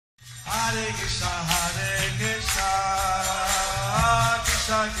Krishna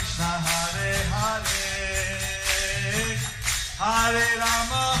Krishna Hare Hare, Hare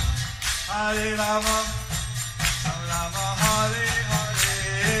Rama, Hare Rama, Rama Hare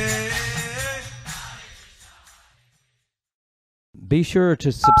Hare. Be sure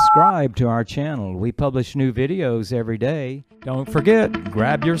to subscribe to our channel. We publish new videos every day. Don't forget,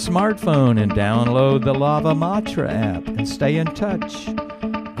 grab your smartphone and download the Lava Matra app and stay in touch.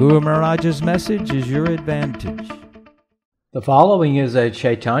 Guru Maharaj's message is your advantage. The following is a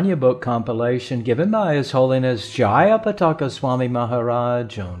Caitanya book compilation given by His Holiness Jayapataka Swami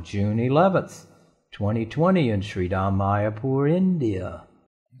Maharaj on June 11th, 2020 in Sridham, Mayapur, India.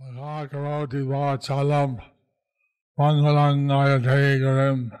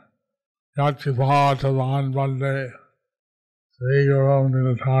 Mangalangayathegaram Yatchivatavan Vande Srigaram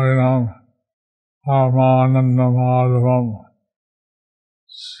Nilatarinam Parmananda Madhavam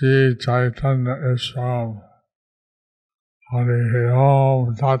Sri Caitanya Ishram Hare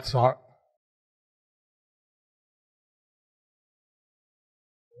Om Tat Sat.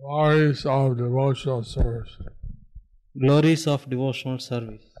 Glories of Devotional Service. Glories of Devotional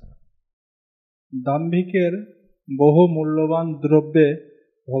Service. দাম্ভিকের বহু মূল্যবান দ্রব্যে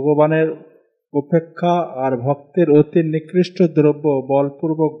ভগবানের উপেক্ষা আর ভক্তের অতি নিকৃষ্ট দ্রব্য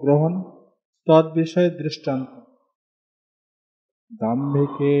বলপূর্বক গ্রহণ তদ্বিষয়ে দৃষ্টান্ত।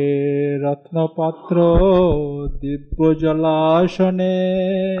 দাম্ভিকে রত্নপাত্র দিব্য জলাশনে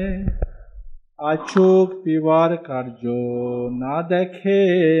আচুক পিবার কার্য না দেখে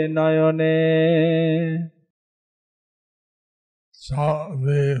নয়নে। So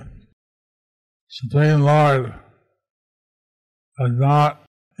the Supreme Lord does not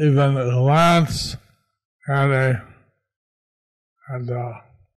even glance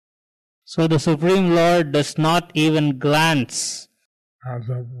So the Supreme Lord does not even glance at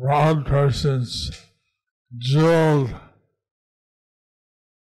the proud person's jeweled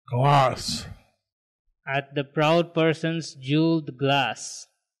glass. At the proud person's jeweled glass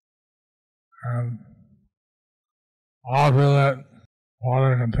And opulent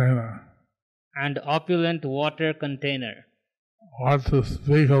water container. and opulent water container. What to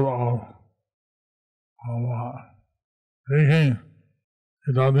speak of drinking?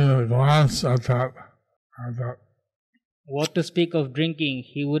 He doesn't even glance at that. What to speak of drinking,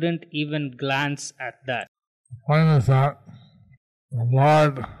 he wouldn't even glance at that. The point is that the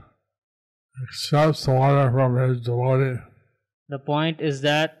Lord accepts water from his devotee. The point is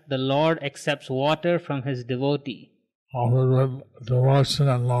that the Lord accepts water from his devotee, Offered with devotion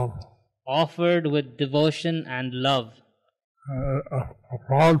and love. offered with devotion and love. A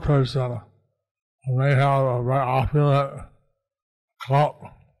proud person may have a very opulent cup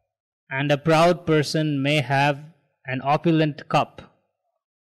And a proud person may have an opulent cup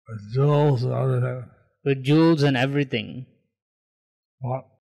with jewels and everything. with jewels and everything. But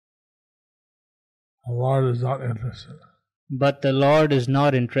the Lord is not interested. But the Lord is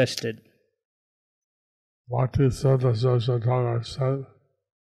not interested. Bhakti Sutta Thakur said,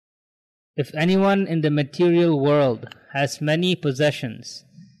 If anyone in the material world has many possessions,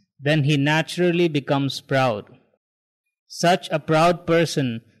 then he naturally becomes proud. Such a proud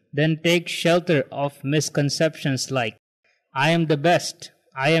person then takes shelter of misconceptions like, I am the best,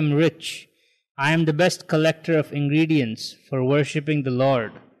 I am rich, I am the best collector of ingredients for worshipping the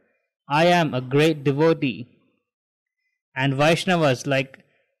Lord, I am a great devotee. And Vaishnavas like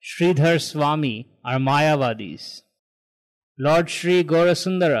Sridhar Swami are Mayavadis. Lord Sri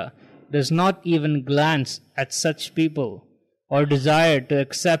Gaurasundara does not even glance at such people or desire to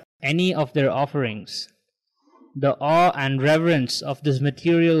accept any of their offerings. The awe and reverence of this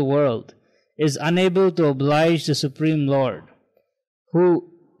material world is unable to oblige the Supreme Lord,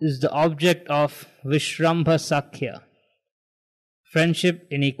 who is the object of Vishrambha Sakhya, friendship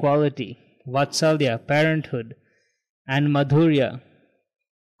in equality, Vatsalya, parenthood, and Madhurya,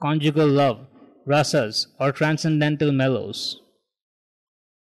 conjugal love, rasas, or transcendental mellows.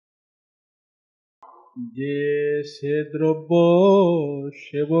 যে সে দ্রব্য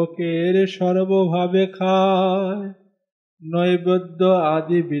সেবকের সর্বভাবে খায়, নৈবেদ্য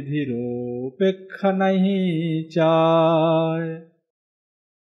আদি বিধির উপেক্ষা নাহি চায়।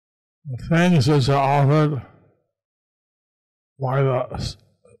 the things which are offered by the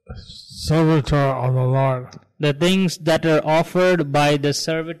servitor of the Lord, The things that are offered by the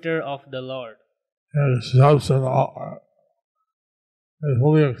servitor of the Lord, he accepts it all. He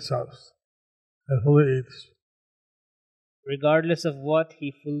fully accepts. He fully eats. regardless of what he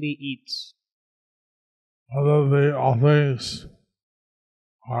fully eats. Whether the offerings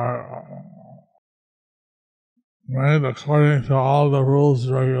are made according to all the rules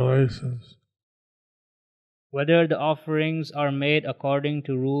and regulations. Whether the offerings are made according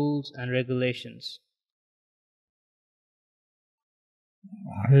to rules and regulations.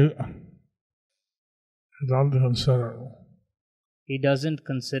 He doesn't consider. He doesn't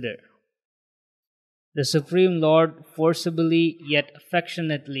consider. The Supreme Lord forcibly yet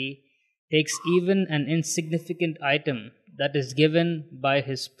affectionately takes even an insignificant item that is given by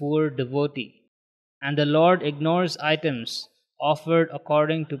his poor devotee, and the Lord ignores items offered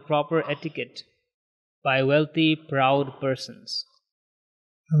according to proper etiquette by wealthy, proud persons.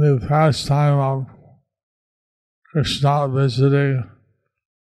 In the pastime of Krishna visiting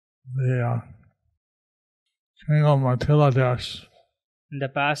the king of Matila, In the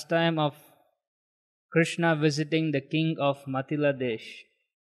pastime of Krishna visiting the king of Matila Desh,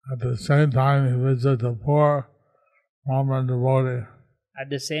 at the same time he visited the poor Brahmin devotee, at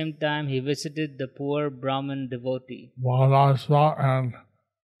the same time he visited the poor Brahmin devotee, Balasva and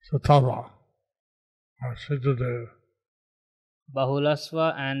Satava, or Sitadev.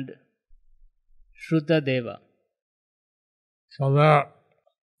 Bahulasva and Shrutadeva. So that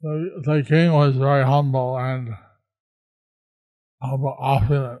the king was very humble and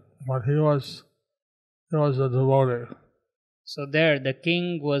opulent, but he was a devotee. So there the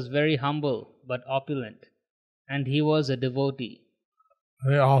king was very humble but opulent, and he was a devotee.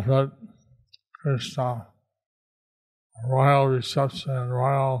 He offered Krishna a royal reception,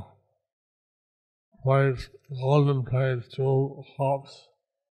 royal plates, golden plates, jewel cups.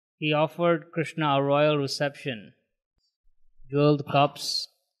 He offered Krishna a royal reception, jeweled cups,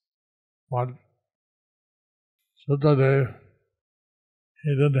 But Sutadev,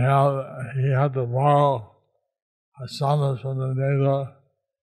 he had to borrow asanas from the neighbor,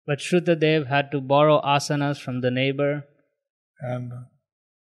 but Shrutadev had to borrow asanas from the neighbor, and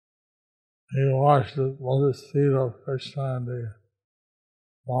he washed the lotus feet of Krishna and the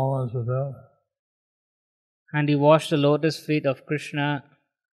Brahmins with him. and he washed the lotus feet of Krishna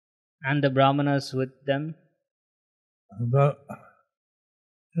and the Brahmanas with them. And that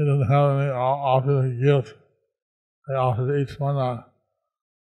he didn't have any opulent gift. They offered each one a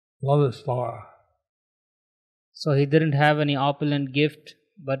lotus flower. So he didn't have any opulent gift,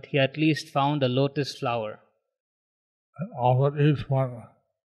 but he at least found a lotus flower. And offered each one.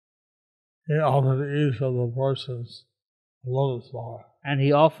 He offered each of the persons a lotus flower. And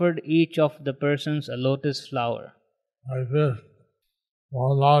he offered each of the persons a lotus flower. Like this,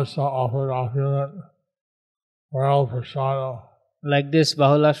 Maharaj offered opulent royal prasada. Like this,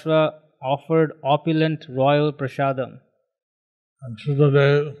 Bahulashva offered opulent royal prasadam. And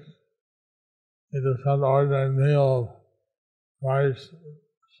Sutadev, he just had ordinary meal of rice,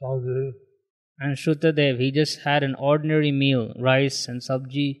 sabji. And Shrutadev, he just had an ordinary meal, rice and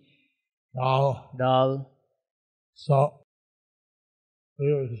sabji, dal. So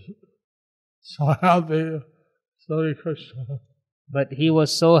he was so happy serving Krishna. But he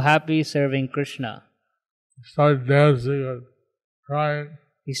was so happy serving Krishna. He started dancing and crying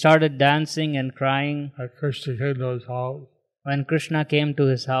He started dancing and crying as Krishna came to his house. when Krishna came to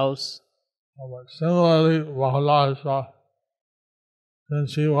his house. But similarly, Mahalashva,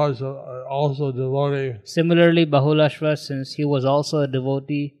 since he was also a devotee, Similarly, Bahulashva, since he was also a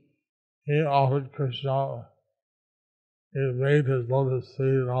devotee, he offered Krishna, he made his lotus feet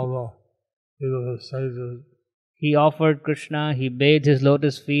and all the feet of the sages. he offered Krishna, he bathed his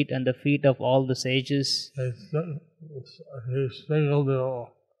lotus feet and the feet of all the sages. He sprinkled the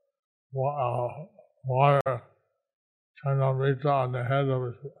water, Chanamrita, on the head of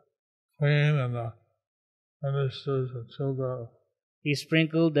his queen and the ministers and children. He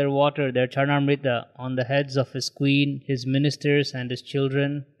sprinkled their water, their charnamrita, on the heads of his queen, his ministers, and his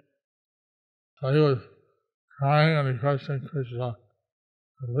children. So he was crying and requesting Krishna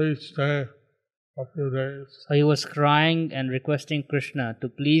to please stay for a few days. So he was crying and requesting Krishna to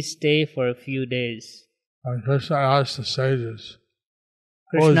please stay for a few days. And Krishna asked the sages,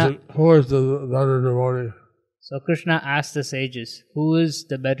 Krishna, who is the better devotee? so Krishna asked the sages, who is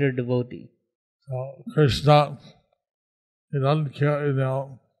the better devotee? So Krishna, he doesn't care, he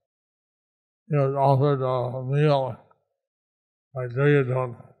was offered a meal by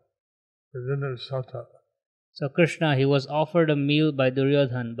Duryodhana. He didn't accept it. So Krishna, he was offered a meal by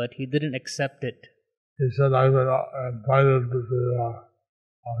Duryodhana, but he didn't accept it. He said, I've been invited to the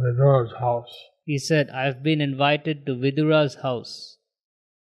Vidura's house. He said, I've been invited to Vidura's house.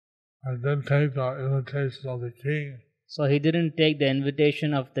 I didn't take the invitation of the king So he didn't take the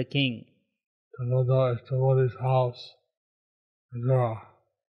invitation of the king to go to his devotee's house, Vidura.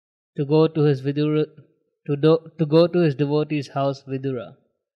 to go to his Vidura, to go to his devotee's house, Vidura.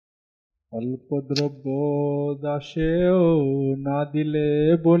 অল্প দ্রব্য দাসেও না দিলে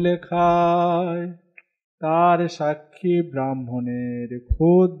বলে খায়, তার সাক্ষী ব্রাহ্মণের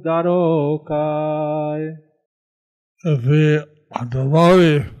খুদ দ্বারকায়। If the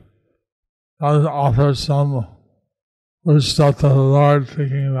devotee does offer some food stuff to the Lord,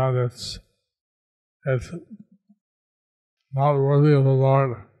 thinking that it's not worthy of the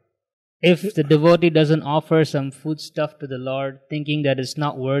Lord, If the devotee doesn't offer some food stuff to the Lord, thinking that it's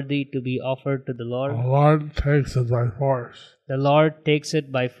not worthy to be offered to the Lord, the Lord takes it by force the Lord takes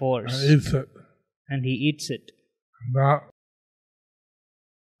it by and force eats it. and he eats it. And that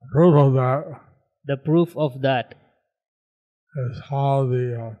proof of that The proof of that is how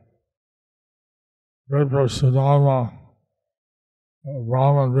the Vipra Sudama,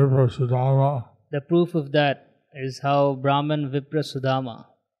 Brahman Vipra Sudama, the proof of that is how Brahman Vipra Sudama,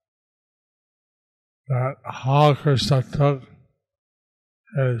 that how Krishna took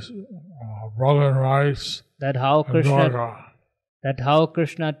his broken rice that how in Krishna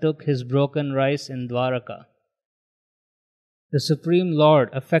Dwarka. took his broken rice in Dwaraka. The Supreme Lord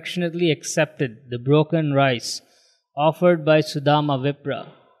affectionately accepted the broken rice offered by Sudama Vipra,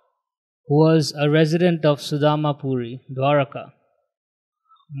 who was a resident of Sudamapuri, Dwaraka,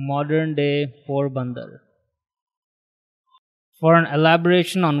 modern-day Porbandar. For an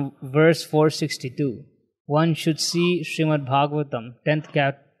elaboration on verse 462, one should see Srimad Bhagavatam, 10th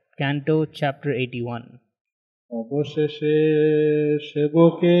Canto, chapter 81. অবশেষে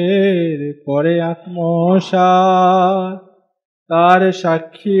সেবকের করে আত্মসাৎ, তার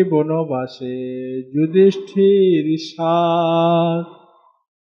সাক্ষী বনবাসে যুধিষ্ঠির সাত।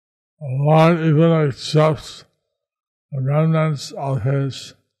 The Lord even accepts the remnants of his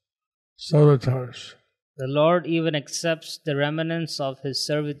servitors. The Lord even accepts the remnants of his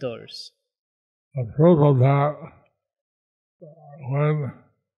servitors. The proof of that, when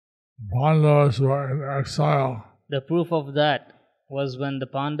Pandavas were in exile The proof of that was when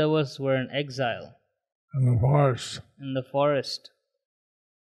the Pandavas were in exile in the forest, in the forest.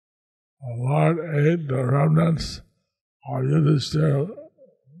 the Lord ate the remnants of Yudhishthira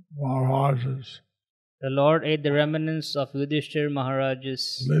Maharaj's The Lord ate the remnants of Yudhishthir Maharaj's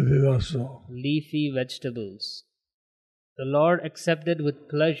leafy vessel. leafy vegetables. The Lord accepted with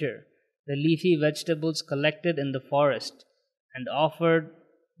pleasure the leafy vegetables collected in the forest and offered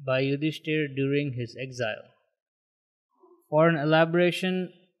by Yudhishthir during his exile. For an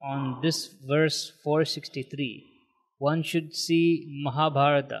elaboration on this verse 463, one should see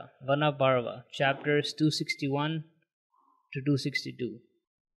Mahabharata, Vanaparva, chapters 261 to 262.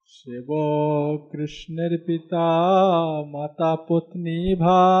 সেবক কৃষ্ণের পিতা মাতা পত্নী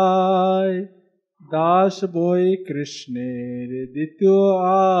ভাই, দাস বই কৃষ্ণের দ্বিতীয়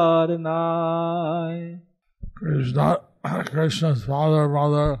আর নাই। Krishna's father,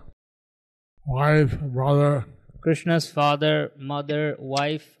 mother, wife, brother Krishna's father, mother,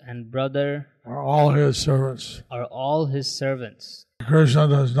 wife, and brother are all his servants. are all his servants. Krishna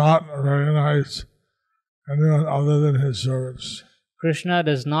does not recognize anyone other than his servants. Krishna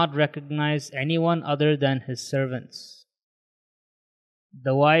does not recognize anyone other than his servants.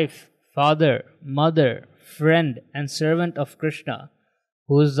 The wife, father, mother, friend, and servant of Krishna,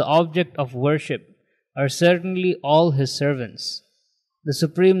 who is the object of worship, are certainly all his servants. The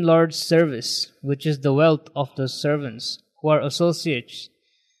Supreme Lord's service, which is the wealth of the servants who are associates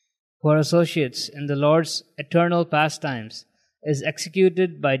in the Lord's eternal pastimes, is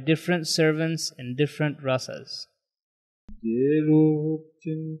executed by different servants in different rasas. যে রূপ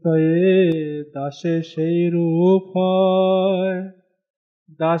চিন্তায়ে দাসে সেই রূপ হয়,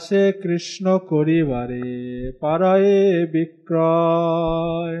 দাসে কৃষ্ণ করিবারে পারায়ে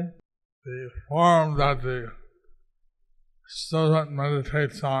বিক্রয়। The form that the servant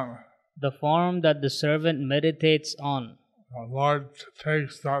meditates on, The form that the servant meditates on, the Lord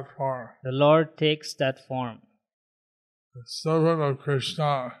takes that form. the Lord takes that form. The servant of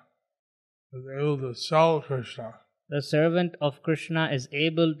Krishna is able to sell Krishna. The servant of Krishna is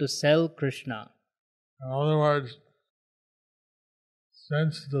able to sell Krishna. In other words,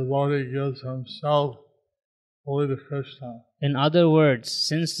 since the devotee gives himself fully to Krishna, In other words,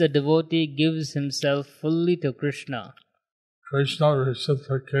 since the devotee gives himself fully to Krishna, Krishna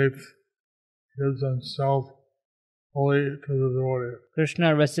reciprocates, gives himself fully to the devotee.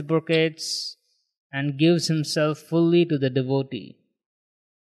 Krishna reciprocates and gives himself fully to the devotee.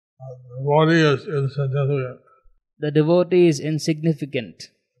 The devotee is insignificant. The devotee is insignificant,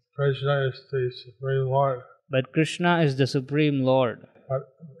 Krishna is the Supreme Lord, but Krishna is the Supreme Lord. but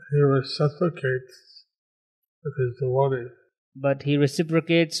he reciprocates with his devotee. But he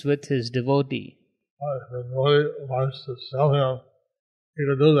reciprocates with his devotee. If the devotee wants to sell him, he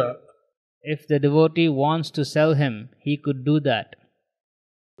can do that. If the devotee wants to sell him, he could do that.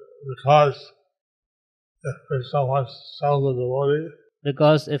 Because if Krishna wants to sell the devotee,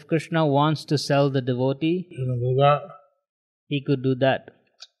 Because if Krishna wants to sell the devotee, he can do that. he could do that.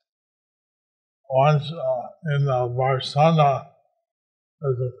 Once in Varsana,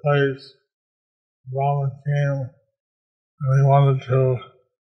 there's a place, Brahman came and he wanted to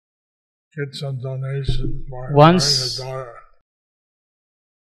get some donations for marrying his daughter.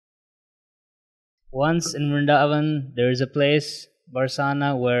 Once in Vrindavan, there is a place,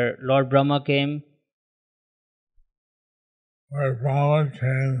 Barsana, where Lord Brahma came. Where Brahman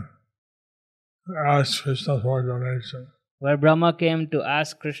came to ask Krishna for a donation. Where Brahma came to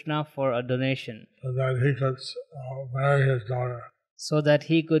ask Krishna for a donation. So that he could marry his daughter. So that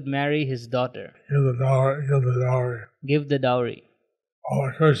he could marry his daughter. Give the dowry. Give the dowry.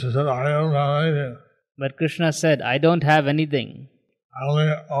 Oh, Krishna said, I don't have anything. But Krishna said, I don't have anything.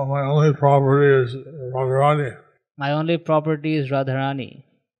 My only property is Radharani. My only property is Radharani.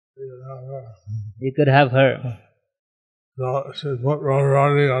 You could have her. So he said, put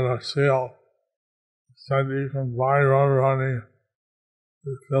Radharani on a sale. He said, you can buy Radharani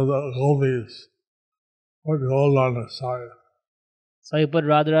to fill the goldies. Put gold on the side. So he put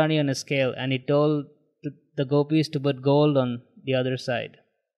Radharani on a scale and he told the gopis to put gold on the other side.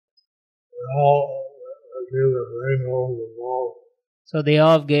 So they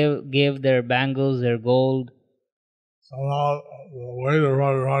all gave their bangles, their gold. So now the weight of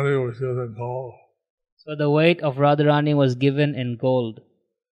Radharani was given gold. So the weight of Radharani was given in gold.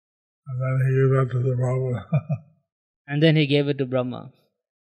 And then he gave that to the Brahman. And then he gave it to Brahma.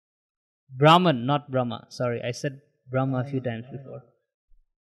 Brahman, not Brahma. Sorry, I said Brahma a few times before.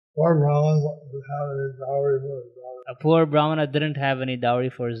 Poor Brahman didn't have any dowry for his daughter. A poor Brahmana didn't have any dowry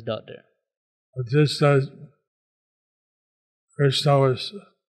for his daughter. But just as Krishna was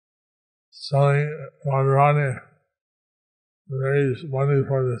selling Radharani to raise money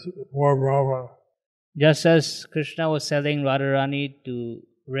for this poor Brahman. Just as Krishna was selling Radharani to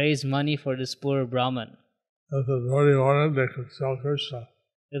raise money for this poor Brahman. If the devotee wanted, they could sell Krishna.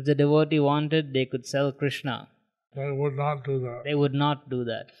 If the devotee wanted, they could sell Krishna. They would not do that. They would not do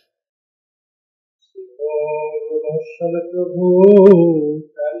that.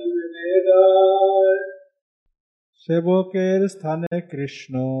 সেবকের স্থানে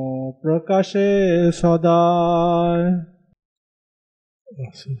কৃষ্ণ প্রকাশে সদায় The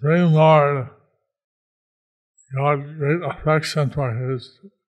Supreme Lord got great affection for his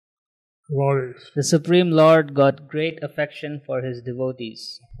devotees. The Supreme Lord got great affection for his devotees.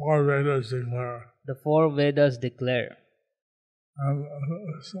 Four Vedas declare. The four Vedas declare. And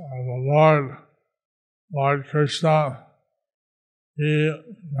the Lord Krishna, he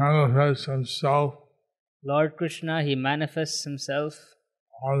manifests himself Lord Krishna, he manifests himself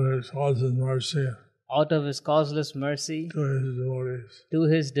out of his causeless mercy to his devotees. To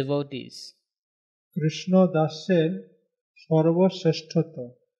his devotees. Krishna দাসের সর্বশ্রেষ্ঠত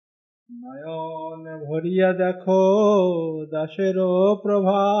নয়ন ভরিয়া দেখো দাসেরও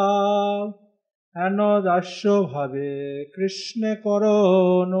প্রভাব হেন দাস্য ভাবে কৃষ্ণে করো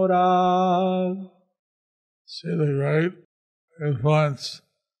অনুরাগ See the great influence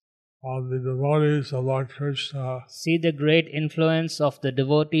of the devotees of Lord Krishna. See the great influence of the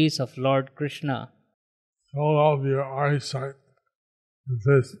devotees of Lord Krishna. Fill up your eyesight with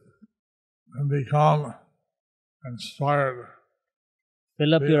this and become inspired.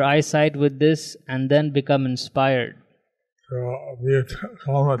 Fill up your eyesight with this and then become inspired.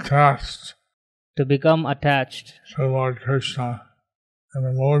 To become attached to Lord Krishna in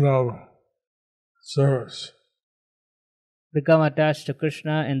the mode of service. Become attached to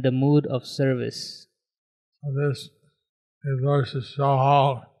Krishna in the mood of service. So these verses show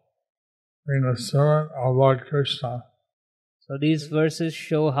how being a servant of Lord Krishna. So these verses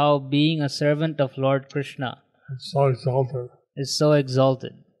show how being a servant of Lord Krishna is so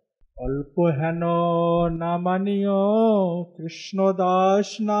exalted. অল্প হেন না মানিও কৃষ্ণ দাস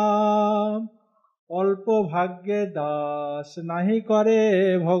নাম অল্প ভাগ্যে দাস নাহি করে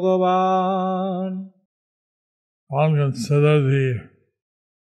ভগবান Don't consider the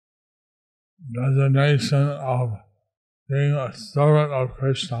designation of being a servant of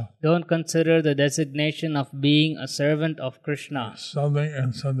Krishna. Don't consider the designation of being a servant of Krishna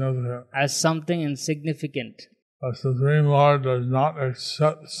as something insignificant. The Supreme Lord does not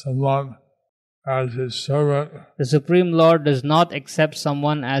accept someone as his servant. The Supreme Lord does not accept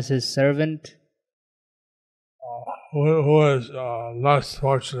someone as his servant who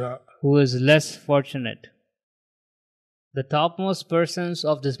is less fortunate. The topmost persons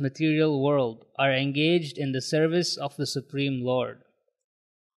of this material world are engaged in the service of the Supreme Lord.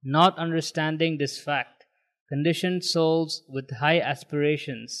 Not understanding this fact, conditioned souls with high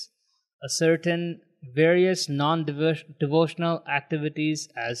aspirations ascertain various non-devotional activities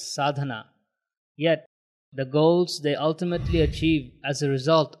as sadhana. Yet, the goals they ultimately achieve as a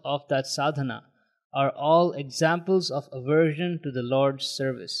result of that sadhana are all examples of aversion to the Lord's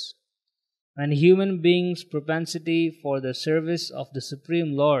service. When a human being's propensity for the service of the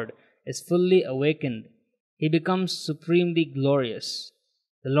Supreme Lord is fully awakened, he becomes supremely glorious.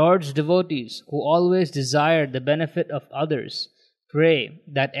 The Lord's devotees, who always desire the benefit of others, pray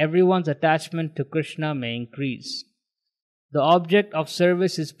that everyone's attachment to Krishna may increase. The object of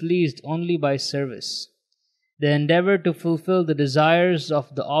service is pleased only by service. The endeavor to fulfill the desires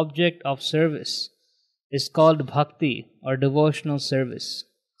of the object of service is called bhakti or devotional service.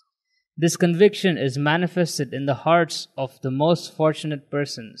 This conviction is manifested in the hearts of the most fortunate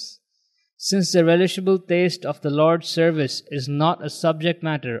persons. Since the relishable taste of the Lord's service is not a subject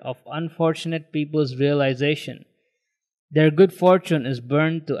matter of unfortunate people's realization, their good fortune is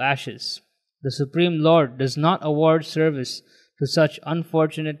burned to ashes. The Supreme Lord does not award service to such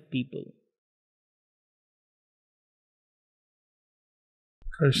unfortunate people.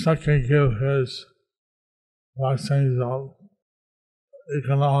 Krishna can give his blessings of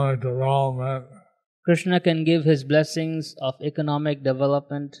economic development, Krishna can give his blessings of economic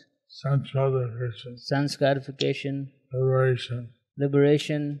development, sense gratification, sense gratification,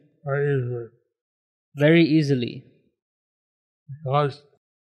 liberation very easily. Because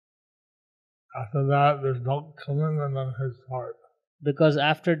after that, there's no commitment on his part. Because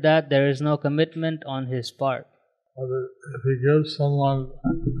after that, there is no commitment on his part. But if he gives someone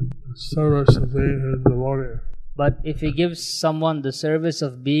the service of being his devotee, But if he gives someone the service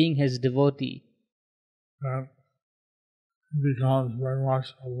of being his devotee, then he becomes very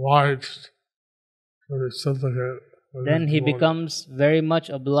much obliged to reciprocate with then his he devotee. becomes very much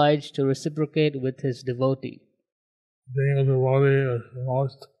obliged to reciprocate with his devotee. Being a devotee is the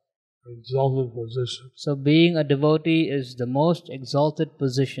most exalted position. So being a devotee is the most exalted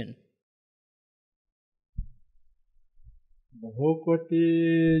position. বহুকোটি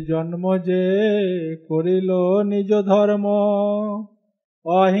জন্ম যে করিল নিজ ধর্ম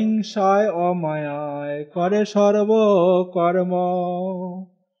অহিংসায় অমায়ায় করে সর্বকর্ম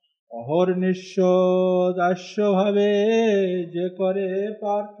অহর্নিশ দাস্যভাবে যে করে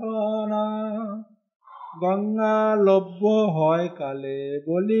প্রার্থনা গঙ্গা লভ্য হয় কালে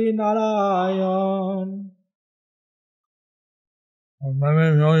বলি Narayan. For many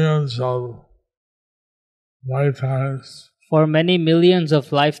millions of lifetimes, For many millions of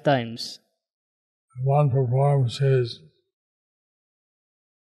lifetimes, one performs his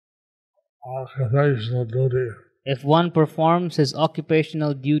occupational duty if one performs his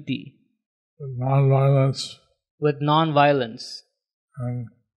occupational duty with non-violence with non-violence and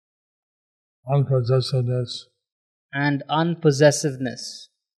unpossessiveness and unpossessiveness,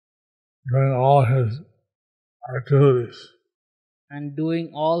 during all his activities, and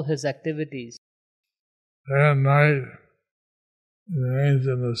doing all his activities, day and night, he remains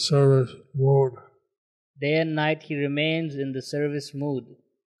in the service mood. day and night he remains in the service mood,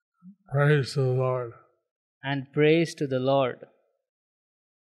 Praise to the Lord. and praise to the Lord.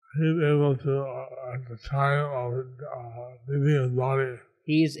 He is able to, at the time of leaving his body,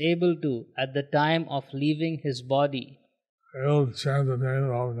 He is able to, at the time of leaving his body, able to chant the name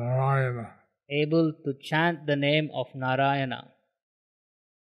of Narayana. able to chant the name of Narayana.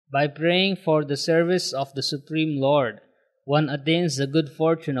 By praying for the service of the Supreme Lord, one attains the good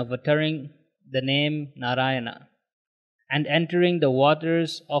fortune of uttering the name Narayana and entering the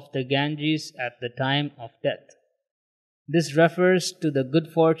waters of the Ganges at the time of death. This refers to the good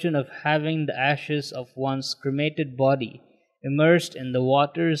fortune of having the ashes of one's cremated body immersed in the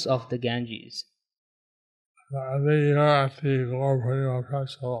waters of the Ganges. Every year at the Gaur Purnima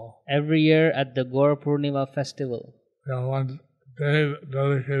festival, Every year at the Gaur Purnima festival, we have one day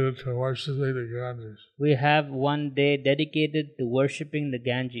dedicated to worshiping the Ganges. we have one day dedicated to worshipping the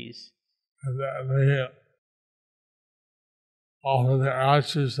Ganges. And they offer the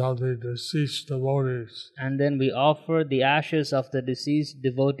ashes of the deceased devotees And then we offer the ashes of the deceased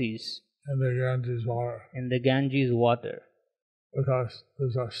devotees in the Ganges water. in the Ganges water. Because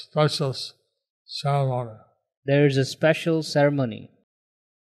there's a special ceremony. There is a special ceremony.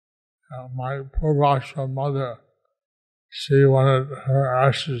 My poor Vashra mother, she wanted her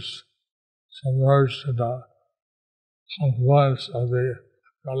ashes submerged in the confluence of the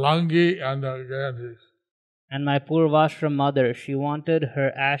Galangi and the Ganges. And my poor Vashra mother, she wanted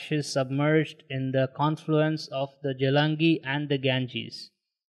her ashes submerged in the confluence of the Jalangi and the Ganges.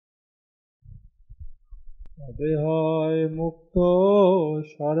 তবে হয় মুক্ত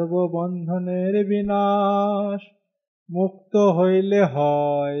সর্ববন্ধনের বিনাশ, মুক্ত হইলে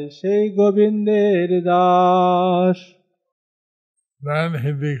হয় সেই গোবিন্দের Das. Then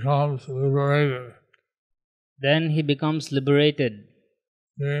he becomes liberated. Then he becomes liberated,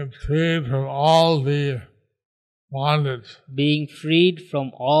 Being freed from all the bondage. being freed from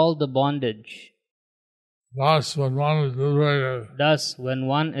all the bondage. Thus, when one is liberated, Thus, when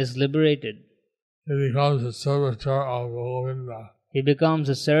one is liberated, he becomes a servitor of Govinda. he becomes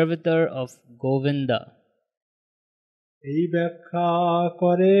a servitor of Govinda. এই ব্যাখ্যা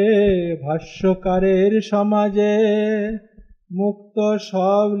করে ভাষ্যকারের সমাজে, মুক্ত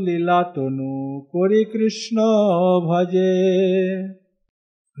সব লীলা তনু করি কৃষ্ণ ভজে।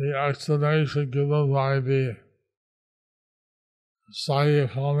 The explanation given by the Sai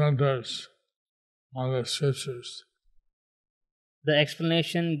commenters on the scriptures. The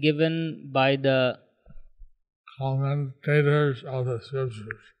explanation given by the Commentators of the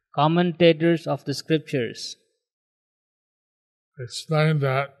scriptures commentators of the scriptures explain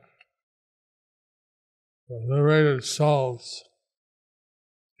that the liberated souls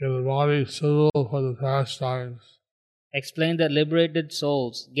get a body suitable for the pastimes. explain that liberated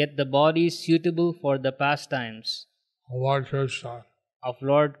souls get the bodies suitable for the pastimes Of Lord Krishna of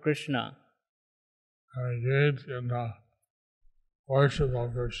Lord Krishna and engage in the worship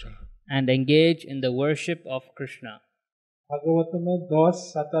of Krishna. and engage in the worship of Krishna. ভাগবতমের 10,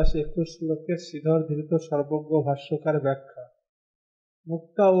 27, 21 শ্লোকে শ্রীধর ধৃত সর্বজ্ঞ ভাষ্যকার ব্যাখ্যা।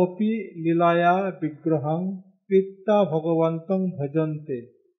 মুক্তা অপি লীলায়া বিগ্রহং কৃত্তা ভগবন্তং ভজন্তে।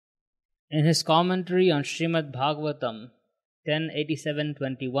 In his commentary on Srimad Bhagavatam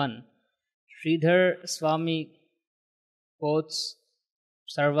 10.87.21, Sridhar Swami quotes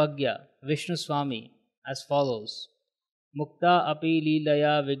Sarvagya Vishnu Swami as follows: Mukta api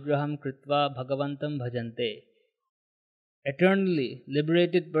lilaya vigraham kritva bhagavantam bhajante. Eternally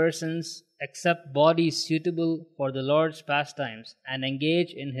liberated persons accept bodies suitable for the Lord's pastimes and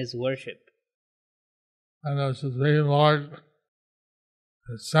engage in his worship. And the Supreme Lord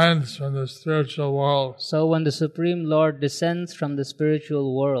descends from the spiritual world So when the Supreme Lord descends from the spiritual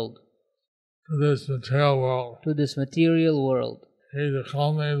world to this material world, to this material world, he is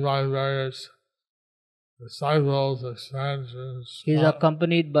accompanied by various disciples, expansions, he is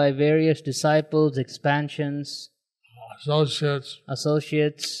accompanied by various disciples, expansions,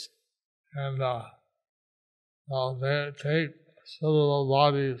 associates, and they take suitable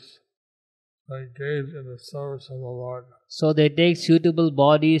bodies to engage in the service of the Lord. so they take suitable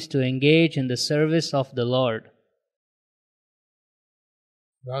bodies to engage in the service of the Lord.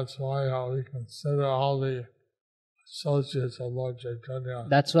 That's why we consider all the associates of Lord Caitanya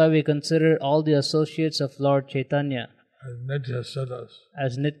That's why we consider all the associates of Lord Caitanya as Nitya Siddhas,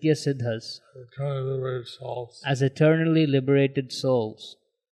 as Nitya Siddhas, eternally liberated souls. as eternally liberated souls.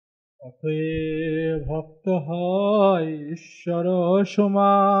 অতএব ভক্ত হয় ঈশ্বর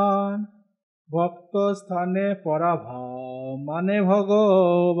সমান, ভক্ত স্থানে পরাভাব মানে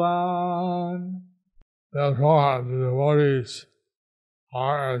ভগবান। Therefore, the devotees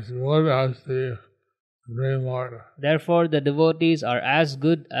are as good as the Supreme Lord. Therefore, the devotees are as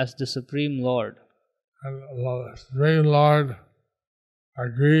good as the Supreme Lord. And the Supreme Lord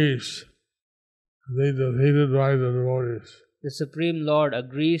agrees to be defeated by the devotees. The Supreme Lord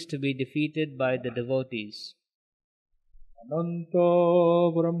agrees to be defeated by the devotees. অনন্ত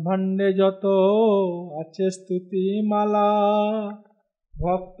ব্রহ্মাণ্ডে যত আছে স্তুতি মালা,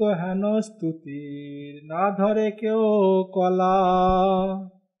 ভক্ত হেন স্তুতির না ধরে কেউ কলা।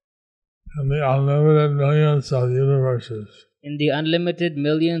 In the unlimited millions of universes, In the unlimited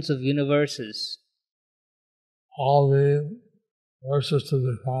millions of universes, all the verses to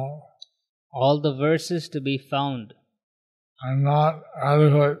be found all the verses to be found are not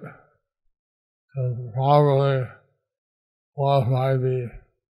adequate to properly qualify the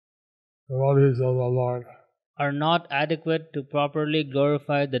devotees of the Lord. are not adequate to properly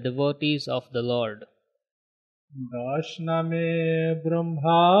glorify the devotees of the Lord. Das নামে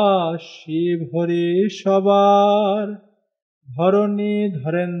ব্রহ্মা শিব হরি সবার, ধরণী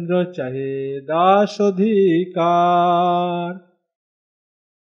ধরেন্দ্র চাহে দাস অধিকার।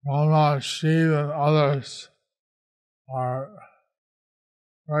 Brahma, Shiva, and others are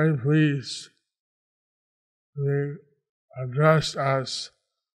very pleased to be addressed as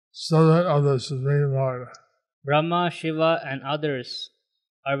servant of the Supreme Lord. Brahma, Shiva, and others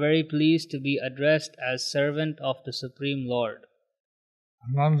are very pleased to be addressed as servant of the Supreme Lord.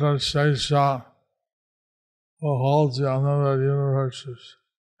 Ananda Shesha, who holds the unlimited universes,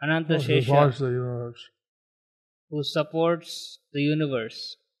 Ananta who Shesha, supports the universe. who supports the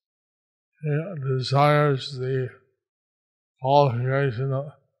universe. He desires the qualification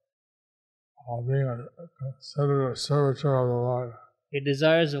of being considered a servitor of the Lord. He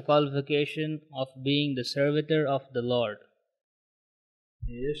desires the qualification of being the servitor of the Lord.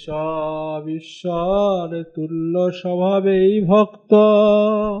 এসব ঈশ্বর তুল্য স্বভাবেই ভক্ত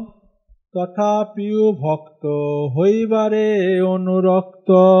তথাপিও ভক্ত হইবারে অনুরক্ত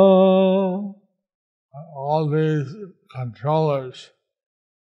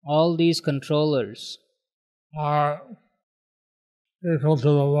All these controllers are equal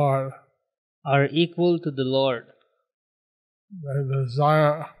to the Lord. Are equal to the Lord. They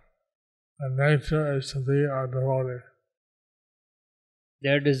desire and nature is to be a devotee.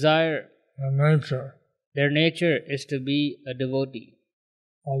 Their desire, their nature is to be a devotee.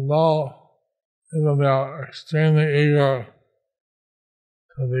 Although even they are extremely eager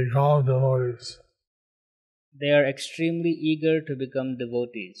to become devotees. They are extremely eager to become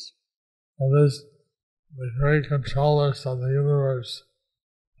devotees. The great controllers of the universe,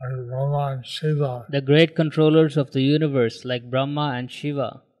 like Brahma and Shiva. The great controllers of the universe, like Brahma and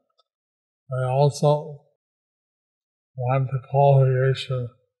Shiva. They also want the qualification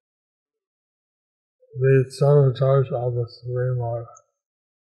to be servitors of the Supreme Lord.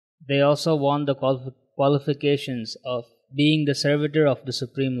 They also want the qualifications of being the servitor of the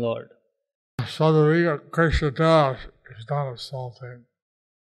Supreme Lord. So to be a Krishna Das is not a small thing.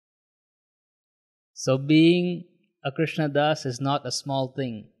 So being a Krishna Das is not a small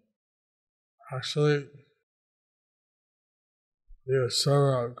thing. Actually, be a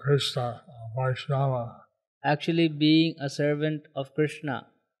servant of Krishna or Vaishnava. Actually, being a servant of Krishna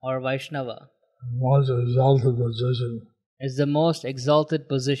or Vaishnava is the most exalted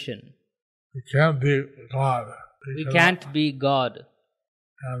position. We can't be God. We can't be God.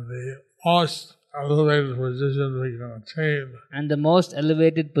 And the most elevated position we can attain. And the most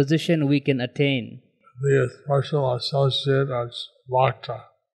elevated position we can attain. Be his personal associate as Bhakta.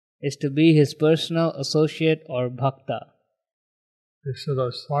 Is to be his personal associate or Bhakta. We should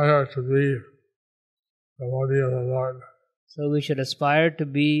aspire to be the devotee of the Lord. So we should aspire to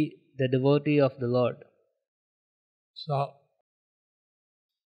be the devotee of the Lord. So,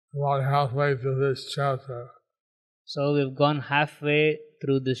 about halfway through this chapter. So we've gone halfway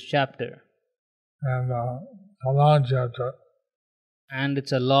through this chapter. And a long chapter. And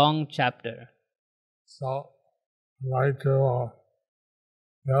it's a long chapter. So, I'd like to,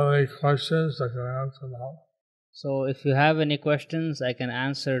 if you have any questions, I can answer now. So if you have any questions, I can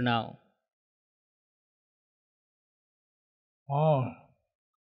answer now.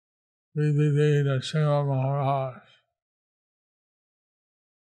 Maharaj.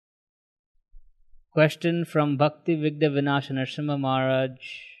 Question from Bhakti Vigda Vinasha Narasimha Maharaj,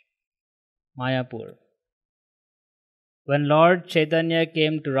 Mayapur. When Lord Caitanya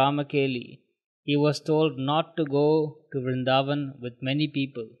came to Ramakeli, he was told not to go to Vrindavan with many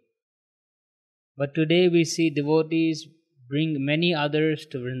people. But today we see devotees bring many others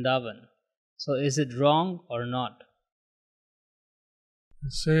to Vrindavan. So is it wrong or not? You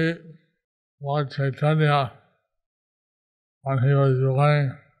see, Lord Caitanya, when he was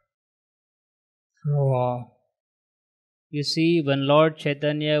going to you see, when Lord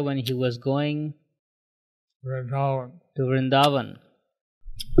Caitanya, when he was going to Vrindavan,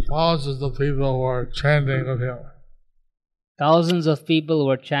 thousands of people were chanting with him. Thousands of people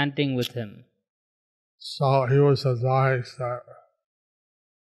were chanting with him. So he was advised that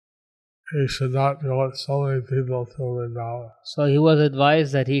he should not go with so many people to Vrindavan. So he was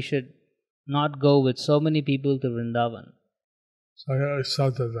advised that he should not go with so many people to Vrindavan.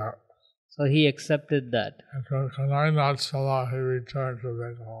 So he accepted that. And from Kanainatsala he returned to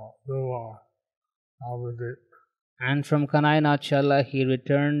Bengal, Navadvip. And from Kanainatsala he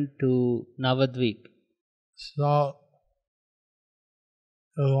returned to Navadvip. So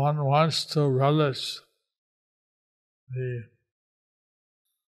if one wants to relish the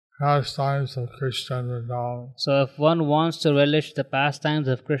pastimes of Krishna and Vrindavan. So if one wants to relish the pastimes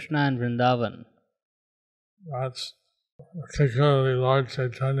of Krishna and Vrindavan, that's particularly Lord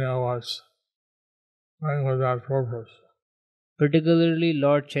Caitanya was going with that purpose. Particularly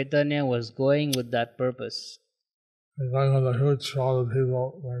Lord Caitanya was going with that purpose. And going with a huge crowd of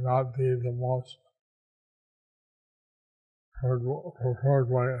people may not be the most preferred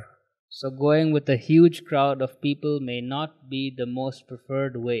way. So going with a huge crowd of people may not be the most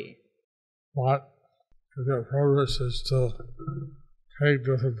preferred way. But if your purpose is to take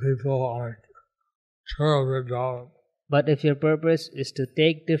different people on a tour of Vrindavan. But if your purpose is to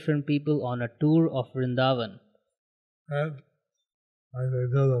take different people on a tour of Vrindavan. And like they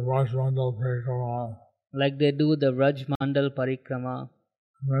do the Raj Mandal Parikrama. Like they do the Raj Mandal Parikrama.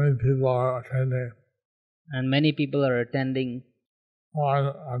 Many people are attending. and many people are attending.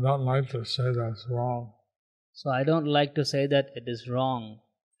 Well, I don't like to say that's wrong, So I don't like to say that it is wrong,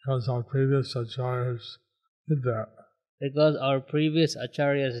 because our previous acharyas did that. because our previous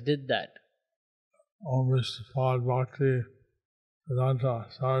acharyas did that. Om Vishnupad Bhakti Vedanta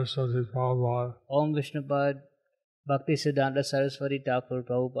Saraswati Prabhupada. Om Vishnupad Bhakti Siddhanta Saraswati Thakur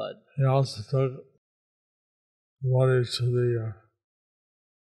Prabhupada. He also took devotees to the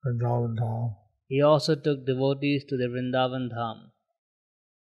Vrindavan Dham. He also took devotees to the Vrindavan Dham.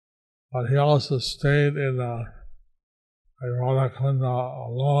 But he also stayed in Radhakunda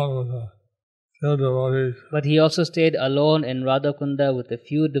alone with a few devotees. But he also stayed alone in Radhakunda with a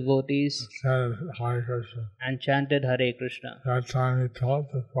few devotees Chanted Hare Krishna. and chanted Hare Krishna. That time he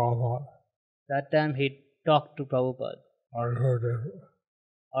taught the Prabhupada, That time he talked to Prabhupada, our Gurudev.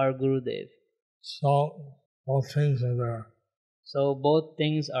 our Gurudev. So both things are there. So both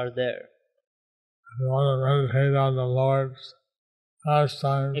things are there. If you want to meditate on the Lord's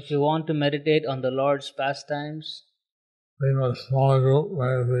pastimes, If you want to meditate on the Lord's pastimes, being a small group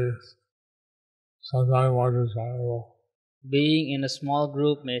may be sometimes more desirable. being in a small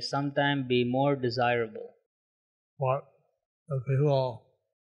group may sometimes be more desirable. But the people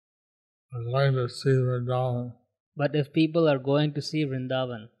are going to see Vrindavan, But if people are going to see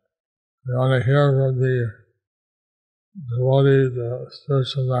Vrindavan, they want to hear from the devotees, the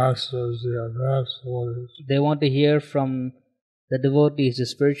spiritual masters, the advanced devotees. they want to hear from the devotees, the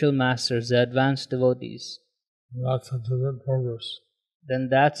spiritual masters, the advanced devotees. That's a different purpose. Then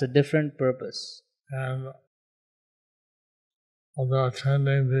that's a different purpose. And when they're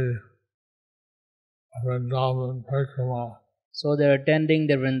attending the Vrindavan Parikrama, So they're attending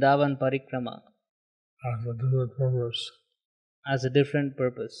the Vrindavan Parikrama has a different purpose. as a different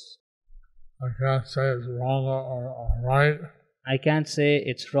purpose. I can't say it's wrong or right, I can't say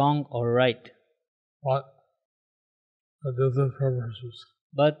it's wrong or right, but for different purposes.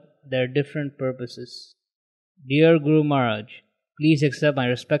 but they're different purposes. Dear Guru Maharaj, please accept my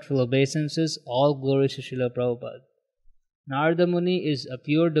respectful obeisances. All glories to Srila Prabhupada. Narada Muni is a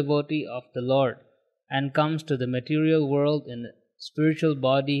pure devotee of the Lord and comes to the material world in a spiritual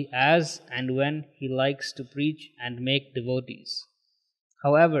body as and when he likes to preach and make devotees.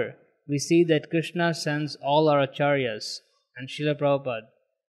 However, we see that Krishna sends all our acharyas and Srila Prabhupada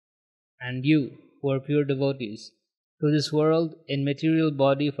and you, who are pure devotees, to this world in material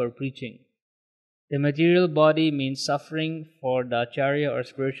body for preaching. The material body means suffering for the acharya or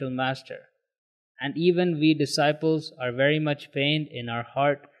spiritual master, and even we disciples are very much pained in our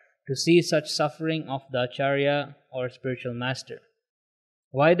heart to see such suffering of the acharya or spiritual master.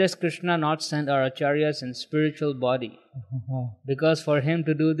 Why does Krishna not send our acharyas in spiritual body? Because for him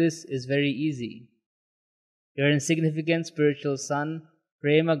to do this is very easy. Your insignificant spiritual son,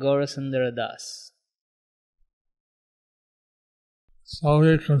 Prema Gaurasundara Das. So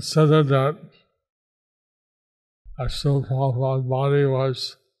we considered that Srila Prabhupada's body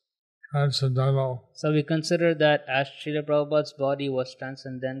was transcendental So we consider that as Srila Prabhupada's body was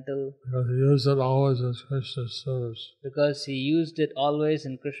transcendental because he used it always in Krishna's service. because he used it always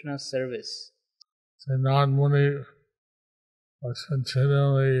in Krishna's service. Narada Muni was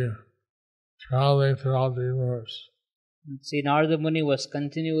continually traveling throughout the universe. See, Narada Muni was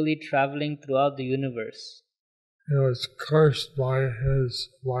continually traveling throughout the universe. He was cursed by his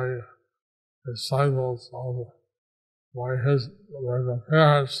disciples, by the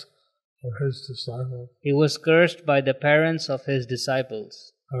parents of his disciples. He was cursed by the parents of his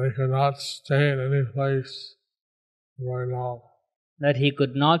disciples, And he could not stay in any place very long. that he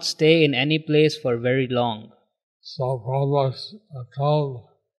could not stay in any place for very long. So Prabhupada told,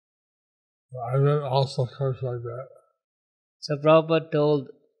 I've been also cursed like that. So Prabhupada told,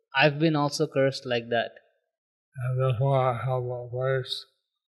 I've been also cursed like that. And therefore I have various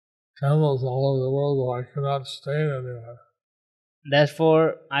temples all over the world where I cannot stay anywhere.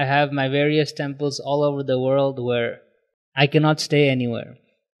 Therefore, I have my various temples all over the world where I cannot stay anywhere.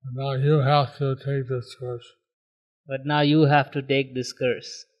 And now you have to take this curse. But now you have to take this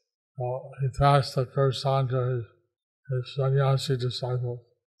curse. So he passed the curse on to his sannyasi disciples.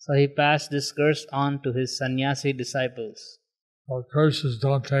 So he passed this curse on to his sannyasi disciples. So curses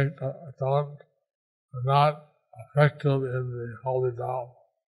are not effective in the holy dham.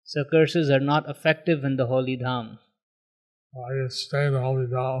 So curses are not effective in the holy dham. I can stay in the holy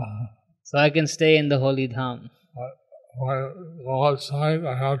dham. So I can stay in the holy dham. But when I go outside,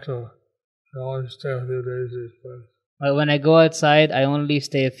 I have to only stay a few days each place. But when I go outside, I only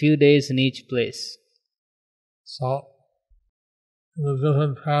stay a few days in each place. So, in the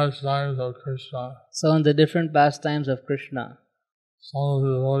different pastimes of Krishna, So in the different pastimes of Krishna, some of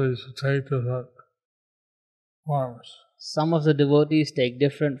the devotees take different forms. Some of the devotees take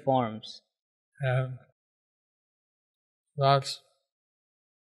different forms. And that's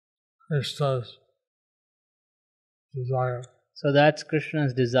Krishna's desire. So that's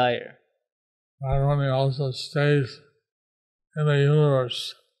Krishna's desire. Radharani also stays in the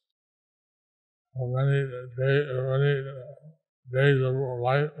universe for many days of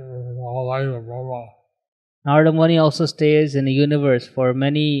life, the whole life of Brahma. Narada Muni also stays in the universe for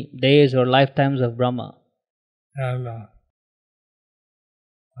many days or lifetimes of Brahma. And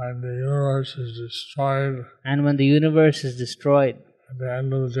when the universe is destroyed, And when the universe is destroyed, at the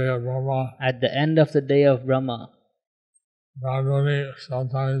end of the day of Brahma, at the end of the day of Brahma, Radharani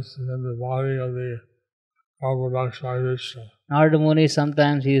sometimes is in the body of the Garbhodaksha Vishnu. Narada Muni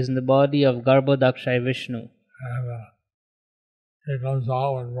sometimes he is in the body of Garbhodaksha Vishnu. And he comes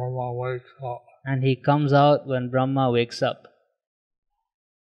out when Brahma wakes up. And he comes out when Brahma wakes up.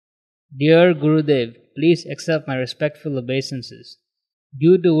 Dear Gurudev, please accept my respectful obeisances.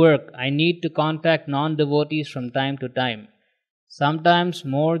 Due to work, I need to contact non-devotees from time to time, sometimes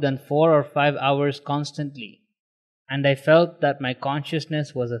more than 4 or 5 hours constantly, and I felt that my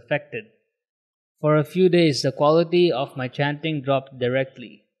consciousness was affected. For a few days, the quality of my chanting dropped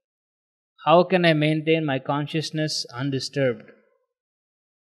directly. How can I maintain my consciousness undisturbed?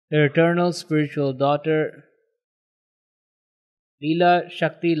 Your eternal spiritual daughter, Lila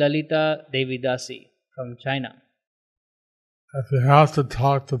Shakti Lalita Devidasi from China. If you have to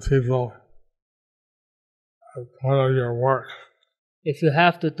talk to people as part of your work, If you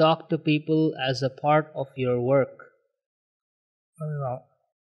have to talk to people as a part of your work,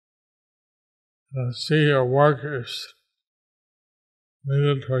 see your work is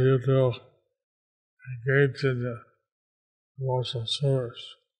needed for you to engage in the devotional service.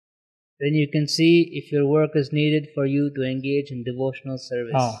 then you can see if your work is needed for you to engage in devotional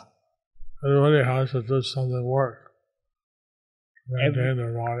service. Everybody has to do something work to maintain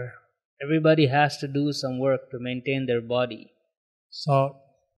their body. Everybody has to do some work to maintain their body. So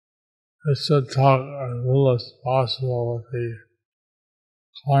you should talk as little as possible with the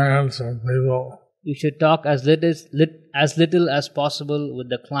clients or people. You should talk as little as possible with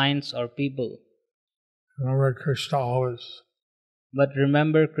the clients or people. Remember Krishna always. But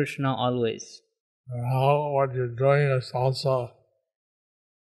remember Krishna always. And how what you're doing is also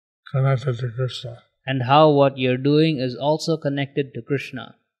connected to Krishna. And how what you're doing is also connected to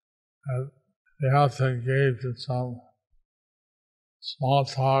Krishna. And you have to engage in some small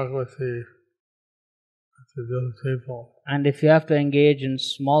talk with the different people. And if you have to engage in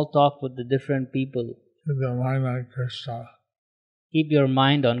small talk with the different people, Keep your mind on Krishna keep your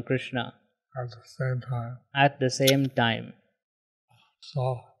mind on Krishna at the same time. at the same time. So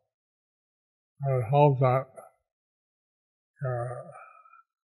I would hope that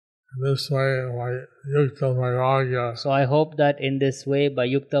in this way, by Yukta Vairagya, So I hope that in this way, by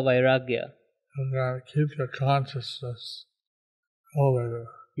Yukta Vairagya, you can keep your consciousness elevated.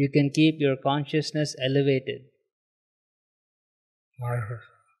 you can keep your consciousness elevated. Hare Krishna.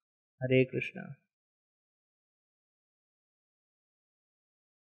 Hare Krishna.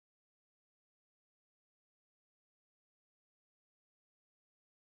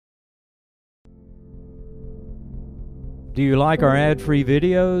 Do you like our ad-free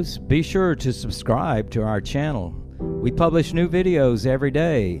videos? Be sure to subscribe to our channel. We publish new videos every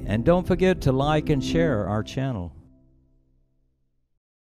day, and don't forget to like and share our channel.